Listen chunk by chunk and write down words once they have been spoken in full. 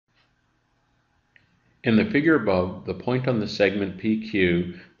In the figure above, the point on the segment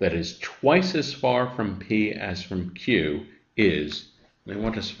PQ that is twice as far from P as from Q is, they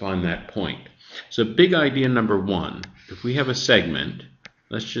want us to find that point. So big idea number one, if we have a segment,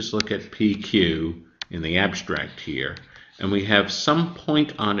 let's just look at PQ in the abstract here, and we have some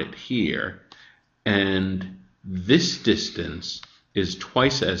point on it here, and this distance is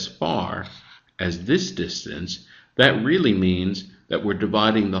twice as far as this distance, that really means that we're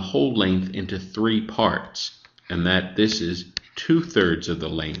dividing the whole length into 3 parts, and that this is 2/3 of the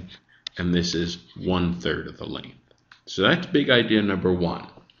length, and this is 1/3 of the length. So that's big idea number one,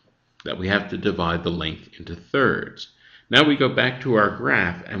 that we have to divide the length into thirds. Now we go back to our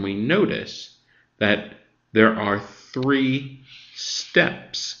graph, and we notice that there are 3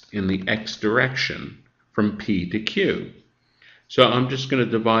 steps in the x direction from P to Q. So I'm just going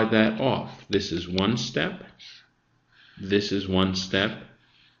to divide that off. This is 1 step, this is 1 step,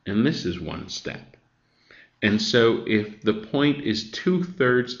 and this is 1 step. And so if the point is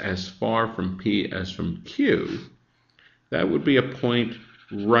 2/3 as far from P as from Q, that would be a point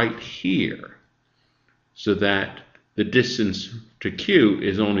right here, so that the distance to Q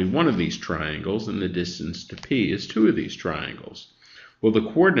is only one of these triangles, and the distance to P is 2 of these triangles. Well, the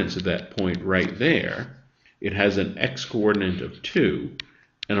coordinates of that point right there, it has an x-coordinate of 2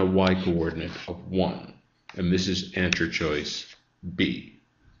 and a y-coordinate of 1. And this is answer choice B.